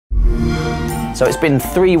So it's been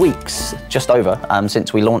 3 weeks, just over,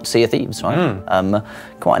 since we launched Sea of Thieves, right?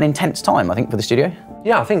 Quite an intense time, I think, for the studio.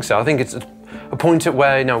 Yeah, I think so. I think it's a point at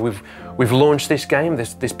where, you know, we've launched this game,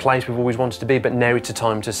 this place we've always wanted to be, but now it's a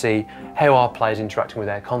time to see how are players interacting with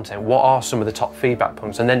their content, what are some of the top feedback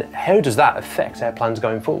points, and then how does that affect our plans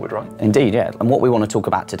going forward, right? Indeed, yeah. And what we want to talk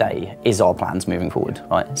about today is our plans moving forward,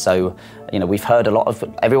 right? So, you know, we've heard a lot of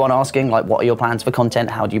everyone asking, like, what are your plans for content?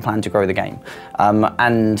 How do you plan to grow the game?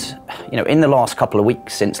 And, you know, in the last couple of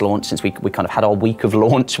weeks since launch, since we kind of had our week of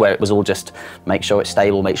launch where it was all just make sure it's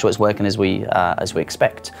stable, make sure it's working as we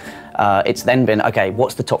expect. It's then been, okay,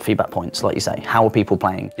 what's the top feedback points, like you say? How are people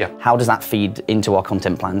playing? Yeah. How does that feed into our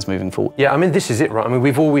content plans moving forward? Yeah, I mean, this is it, right? I mean,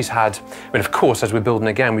 we've always had, I mean, of course, as we're building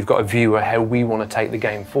a game, we've got a view of how we want to take the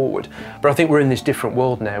game forward. But I think we're in this different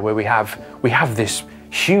world now where we have this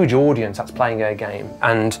huge audience that's playing our game,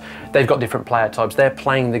 and they've got different player types. They're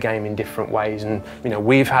playing the game in different ways, and you know,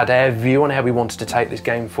 we've had our view on how we wanted to take this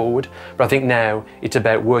game forward. But I think now it's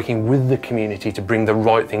about working with the community to bring the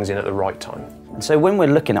right things in at the right time. So when we're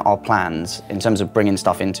looking at our plans, in terms of bringing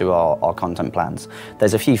stuff into our content plans,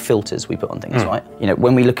 there's a few filters we put on things, right? You know,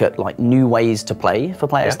 when we look at like new ways to play for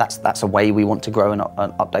players, that's a way we want to grow and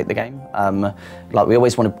update the game. Like we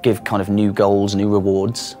always want to give kind of new goals, new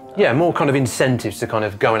rewards. Yeah, more kind of incentives to kind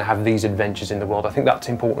of go and have these adventures in the world. I think that's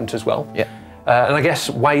important as well. Yeah. And I guess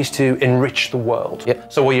ways to enrich the world.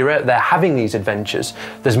 Yep. So while you're out there having these adventures,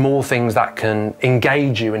 there's more things that can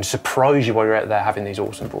engage you and surprise you while you're out there having these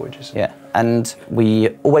awesome voyages. Yeah, and we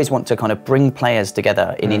always want to kind of bring players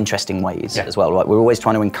together in interesting ways as well. Right? We're always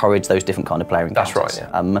trying to encourage those different kind of player encounters.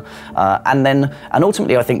 That's right. Yeah. And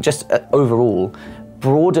ultimately, I think just overall,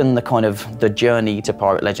 broaden the kind of the journey to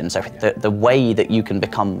Pirate Legend, so the way that you can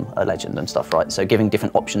become a legend and stuff, right? So giving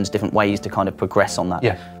different options, different ways to kind of progress on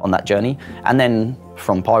that journey, and then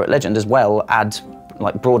from Pirate Legend as well,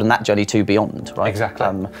 broaden that journey to beyond, right?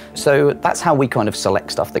 Exactly. So that's how we kind of select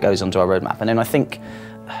stuff that goes onto our roadmap, and then I think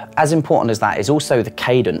as important as that is also the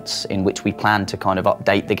cadence in which we plan to kind of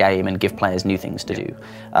update the game and give players new things to do.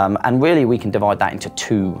 And really we can divide that into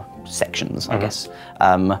two sections, I guess.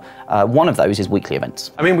 One of those is weekly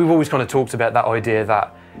events. I mean, we've always kind of talked about that idea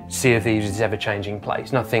that Sea of Thieves is an ever-changing place,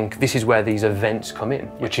 and I think this is where these events come in,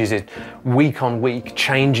 which is it week on week,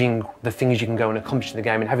 changing the things you can go and accomplish in the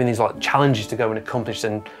game, and having these like challenges to go and accomplish,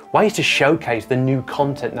 and ways to showcase the new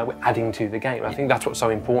content that we're adding to the game. I think that's what's so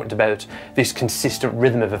important about this consistent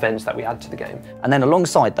rhythm of events that we add to the game. And then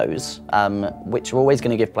alongside those, which are always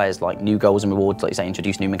going to give players like new goals and rewards, like you say,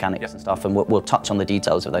 introduce new mechanics and stuff, and we'll touch on the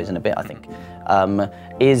details of those in a bit, I think,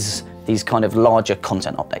 is these kind of larger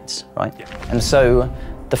content updates, right? And so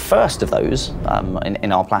the first of those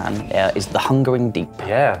in our plan is the Hungering Deep.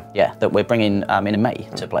 Yeah, that we're bringing in May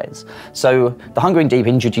to players. So the Hungering Deep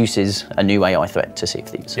introduces a new AI threat to Sea of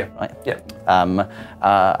Thieves, right?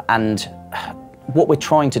 And what we're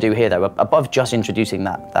trying to do here, though, above just introducing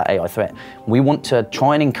that AI threat, we want to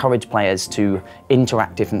try and encourage players to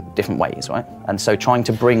interact different ways, right? And so trying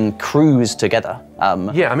to bring crews together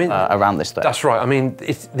around this threat. That's right. I mean,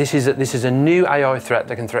 this is a new AI threat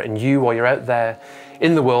that can threaten you while you're out there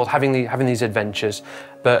in the world having these adventures,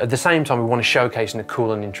 but at the same time we want to showcase in a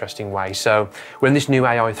cool and interesting way. So when this new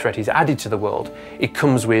AI threat is added to the world, it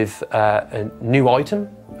comes with a new item.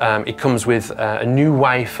 It comes with a new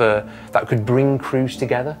way that could bring crews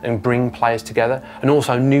together and bring players together, and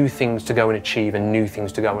also new things to go and achieve and new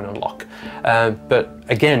things to go and unlock. But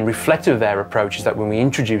again, reflective of their approach is that when we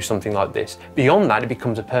introduce something like this, beyond that it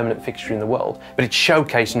becomes a permanent fixture in the world, but it's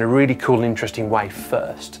showcased in a really cool and interesting way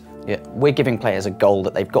first. Yeah, we're giving players a goal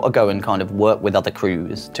that they've got to go and kind of work with other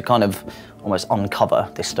crews to kind of almost uncover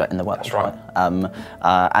this threat in the world. That's right.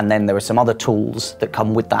 And then there are some other tools that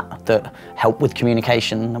come with that help with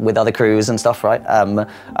communication with other crews and stuff, right?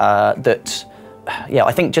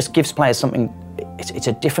 I think just gives players something. It's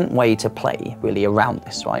a different way to play, really, around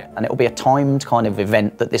this, right? And it'll be a timed kind of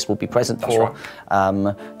event that this will be present for.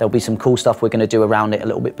 Right. There'll be some cool stuff we're going to do around it a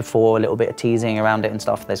little bit before, a little bit of teasing around it and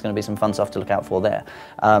stuff. There's going to be some fun stuff to look out for there.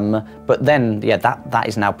 But then, that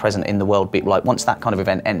is now present in the world. Like once that kind of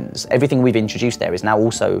event ends, everything we've introduced there is now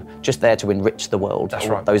also just there to enrich the world. That's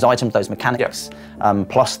right. Those items, those mechanics,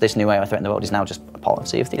 plus this new AI threat in the world is now just a part of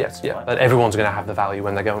Sea of Thieves. Yeah. But everyone's going to have the value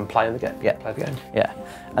when they go and play the game. Play the game. Yeah.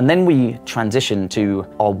 And then we transition to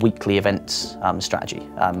our weekly events strategy.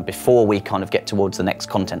 Before we kind of get towards the next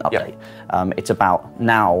content update, it's about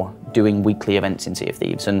now doing weekly events in Sea of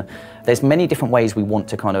Thieves. And there's many different ways we want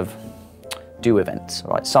to kind of do events,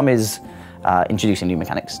 right? Some is introducing new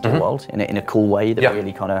mechanics to the world in a cool way that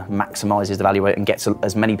really kind of maximizes the value of it and gets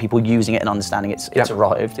as many people using it and understanding it's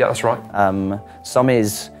arrived. Yeah, that's right. Some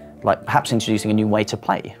is like perhaps introducing a new way to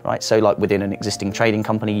play, right? So like within an existing trading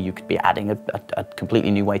company, you could be adding a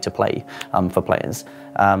completely new way to play for players,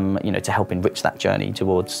 you know, to help enrich that journey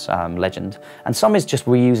towards Legend. And some is just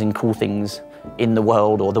reusing cool things in the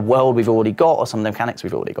world, or the world we've already got, or some of the mechanics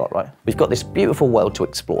we've already got, right? We've got this beautiful world to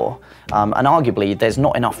explore, and arguably there's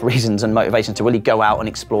not enough reasons and motivations to really go out and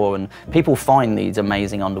explore, and people find these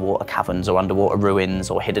amazing underwater caverns or underwater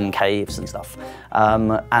ruins or hidden caves and stuff.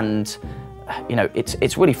 And you know,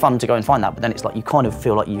 it's really fun to go and find that, but then it's like you kind of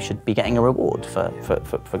feel like you should be getting a reward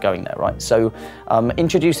for going there, right? So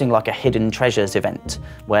introducing like a hidden treasures event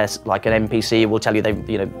where like an NPC will tell you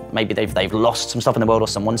maybe they've lost some stuff in the world or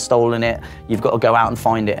someone's stolen it. You've got to go out and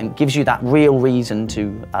find it, and gives you that real reason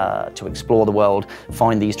to explore the world,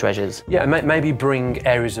 find these treasures. Yeah, maybe bring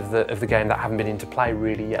areas of the game that haven't been into play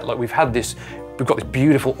really yet. Like we've got this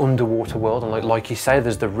beautiful underwater world, and like you say,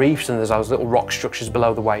 there's the reefs and there's those little rock structures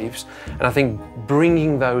below the waves. And I think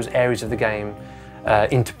bringing those areas of the game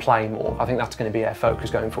into play more, I think that's going to be our focus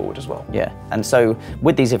going forward as well. Yeah, and so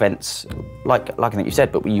with these events, like I think you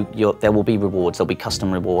said, but there will be rewards, there'll be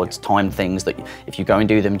custom rewards, timed things that if you go and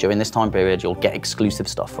do them during this time period, you'll get exclusive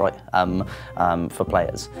stuff, right, for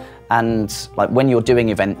players. And like when you're doing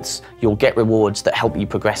events, you'll get rewards that help you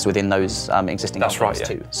progress within those existing events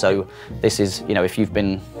too. So this is, you know, if you've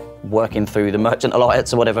been working through the Merchant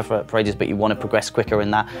Alliance or whatever for ages, but you want to progress quicker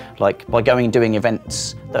in that, like by going and doing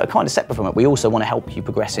events that are kind of separate from it, we also want to help you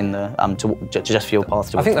progress in the to just for your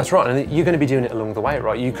path. I think that's right, and you're going to be doing it along the way,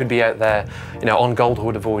 right? You could be out there, you know, on gold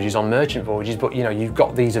hoarder voyages, on merchant voyages, but you know, you've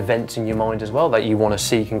got these events in your mind as well that you want to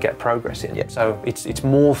seek and get progress in. Yeah. So it's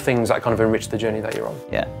more things that kind of enrich the journey that you're on.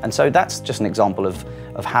 Yeah, and so that's just an example of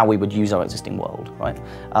how we would use our existing world, right?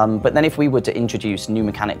 But then if we were to introduce new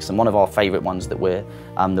mechanics, and one of our favourite ones that we're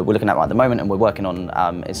looking at right at the moment and we're working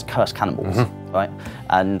on is cursed cannonballs, right?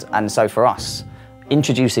 And so for us,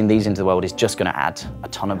 introducing these into the world is just going to add a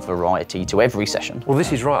ton of variety to every session. Well,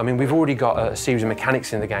 this is right. I mean, we've already got a series of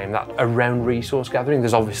mechanics in the game that around resource gathering.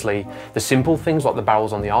 There's obviously the simple things like the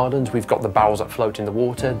barrels on the islands. We've got the barrels that float in the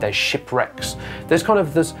water. There's shipwrecks. There's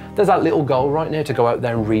that little goal right now to go out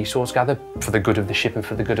there and resource gather for the good of the ship and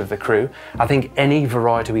for the good of the crew. I think any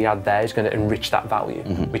variety we add there is going to enrich that value,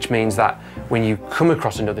 which means that when you come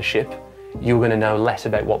across another ship, you're going to know less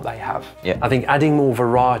about what they have. Yeah. I think adding more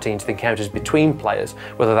variety into the encounters between players,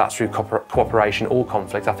 whether that's through cooperation or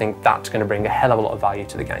conflict, I think that's going to bring a hell of a lot of value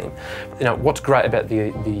to the game. You know, what's great about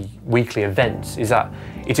the weekly events is that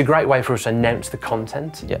it's a great way for us to announce the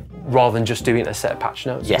content rather than just doing a set of patch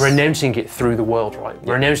notes. Yes. We're announcing it through the world, right?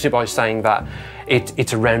 We're announcing it by saying that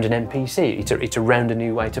it's around an NPC, it's around a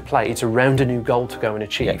new way to play, it's around a new goal to go and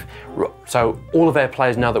achieve. Yeah. So all of our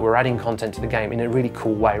players know that we're adding content to the game in a really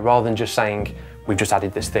cool way, rather than just saying, we've just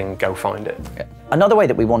added this thing, go find it. Yeah. Another way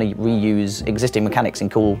that we want to reuse existing mechanics in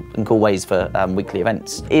cool ways for weekly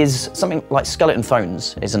events is something like skeleton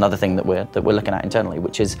thrones is another thing that we're looking at internally,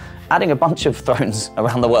 which is adding a bunch of thrones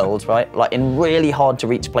around the world, right? Like in really hard to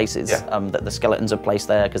reach places that the skeletons are placed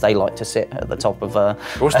there because they like to sit at the top of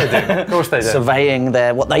course they do. Of course they do. Surveying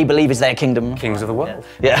what they believe is their kingdom. Kings of the world.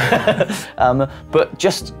 Yeah. But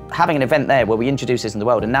just having an event there where we introduce this in the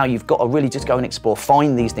world, and now you've got to really just go and explore,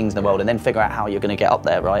 find these things in the world, and then figure out how you're going to get up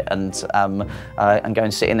there, right? And go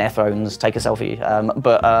and sit in their thrones, take a selfie.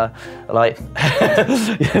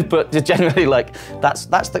 But generally, like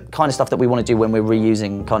that's the kind of stuff that we want to do when we're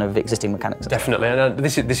reusing kind of existing mechanics. Definitely, and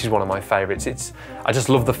this is one of my favourites. I just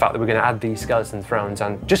love the fact that we're going to add these skeleton thrones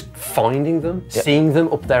and just finding them, seeing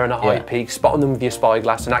them up there on a high peak, spotting them with your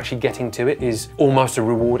spyglass, and actually getting to it is almost a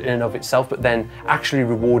reward in and of itself. But then actually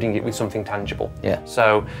rewarding it with something tangible. Yeah.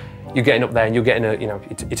 So you're getting up there and you're getting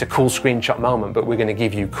it's a cool screenshot moment, but we're going to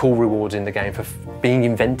give you cool rewards in the game for being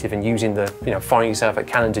inventive and using finding yourself at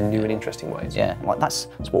cannons in new and interesting ways. Yeah, like that's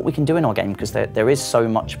what we can do in our game, because there is so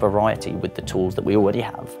much variety with the tools that we already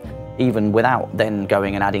have, even without then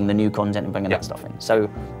going and adding the new content and bringing that stuff in. So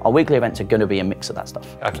our weekly events are going to be a mix of that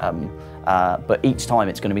stuff. Okay. But each time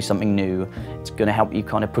it's going to be something new. It's going to help you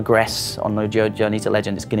kind of progress on the journey to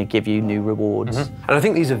Legend. It's going to give you new rewards. And I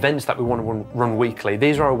think these events that we want to run weekly,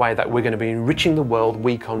 these are a way that we're going to be enriching the world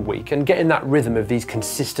week on week and getting that rhythm of these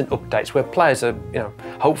consistent updates where players are,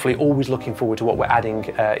 hopefully always looking forward to what we're adding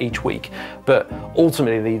each week. But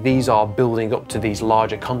ultimately, these are building up to these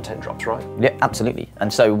larger content drops, right? Yeah, absolutely.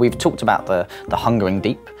 And so we've talked talked about the hungering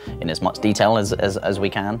deep in as much detail as we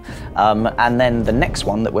can. And then the next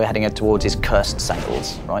one that we're heading towards is cursed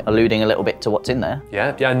sails, right? Alluding a little bit to what's in there.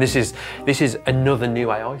 Yeah, and this is another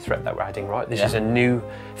new AI threat that we're adding, right? This is a new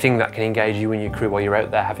thing that can engage you and your crew while you're out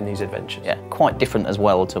there having these adventures. Yeah, quite different as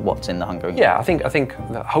well to what's in the hungering. Yeah, I think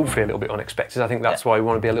that hopefully a little bit unexpected. I think that's why we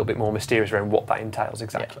want to be a little bit more mysterious around what that entails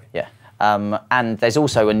exactly. Yeah. And there's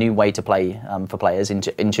also a new way to play for players,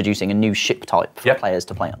 introducing a new ship type for players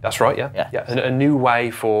to play on. That's right, yeah. And a new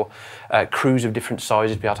way for crews of different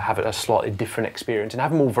sizes to be able to have a slightly different experience and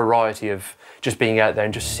have more variety of just being out there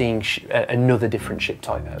and just seeing another different ship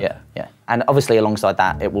type out there. Yeah. And obviously alongside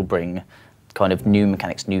that, it will bring kind of new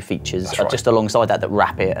mechanics, new features, just alongside that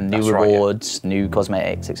wrap it, and new rewards, new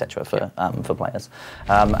cosmetics, etc. for players.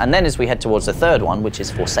 And then as we head towards the third one, which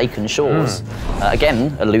is Forsaken Shores,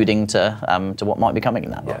 again alluding to what might be coming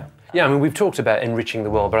in that. Yeah, I mean, we've talked about enriching the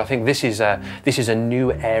world, but I think this is a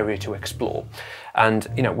new area to explore. And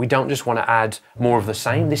we don't just want to add more of the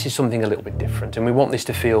same. This is something a little bit different, and we want this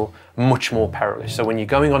to feel much more perilous. So when you're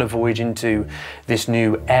going on a voyage into this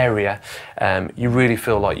new area, you really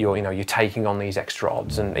feel like you're taking on these extra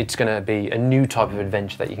odds, and it's going to be a new type of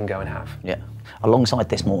adventure that you can go and have. Yeah. Alongside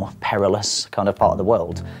this more perilous kind of part of the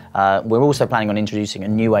world, we're also planning on introducing a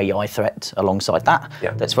new AI threat alongside that.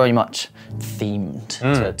 That's very much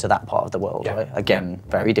themed to that part of the world. Right? Again,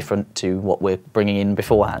 very different to what we're bringing in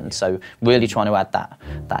beforehand. So really trying to add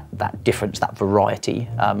that difference, that variety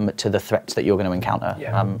to the threats that you're going to encounter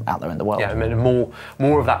out there in the world. Yeah, I mean,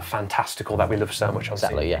 more of that fantastical that we love so much on Sea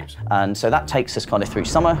of Thieves. And so that takes us kind of through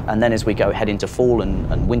summer, and then as we go head into fall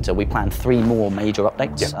and winter, we plan 3 more major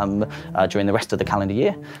updates during the rest of the calendar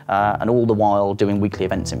year, and all the while doing weekly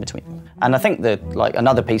events in between. And I think that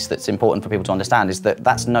another piece that's important for people to understand is that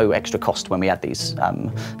that's no extra cost when we add these.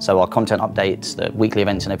 So our content updates, the weekly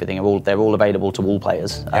events and everything, they're all available to all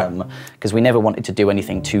players, because we never wanted to do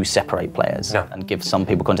anything to separate players and give some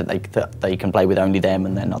people content that they can play with only them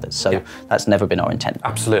and then others. So that's never been our intent.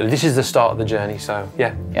 Absolutely. This is the start of the journey, so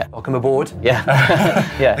welcome aboard.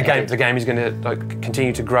 The game is going to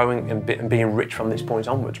continue to grow and be enriched from this point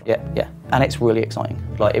onwards. And it's really exciting.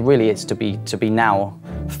 It really is to be now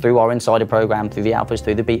through our insider program, through the alphas,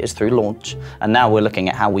 through the betas, through launch, and now we're looking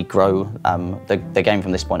at how we grow the game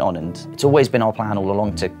from this point on. And it's always been our plan all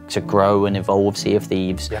along to grow and evolve Sea of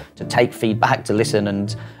Thieves, to take feedback, to listen,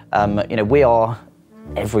 and we are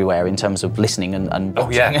everywhere in terms of listening and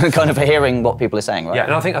watching and kind of hearing what people are saying, right? Yeah,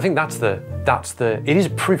 and I think it is a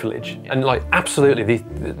privilege, and absolutely,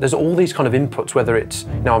 there's all these kind of inputs, whether it's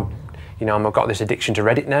I've got this addiction to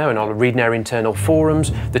Reddit now, and I'll read in our internal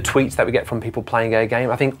forums, the tweets that we get from people playing our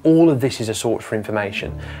game. I think all of this is a source for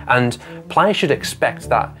information, and players should expect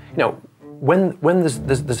that, when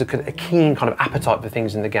there's a keen kind of appetite for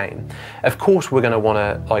things in the game, of course we're going to want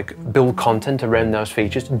to build content around those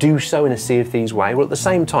features, do so in a Sea of Thieves way, but at the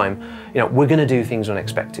same time, we're going to do things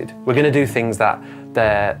unexpected. We're going to do things that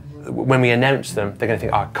when we announce them, they're going to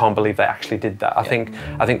think, oh, I can't believe they actually did that. I think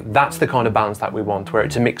that's the kind of balance that we want, where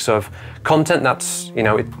it's a mix of content that's,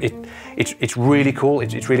 it's really cool,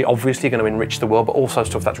 it's really obviously going to enrich the world, but also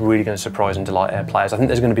stuff that's really going to surprise and delight our players. I think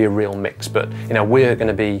there's going to be a real mix, but we're going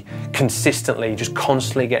to be consistently, just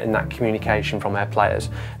constantly getting that communication from our players,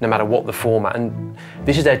 no matter what the format. And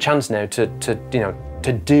this is our chance now to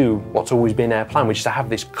do what's always been our plan, which is to have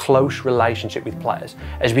this close relationship with players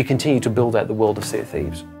as we continue to build out the world of Sea of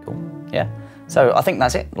Thieves. Cool. Yeah. So I think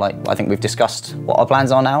that's it. I think we've discussed what our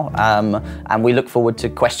plans are now, and we look forward to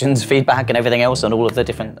questions, feedback, and everything else on all of the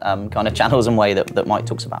different kind of channels and way that Mike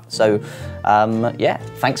talks about. So,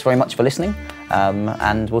 thanks very much for listening,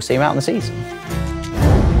 and we'll see you out on the seas.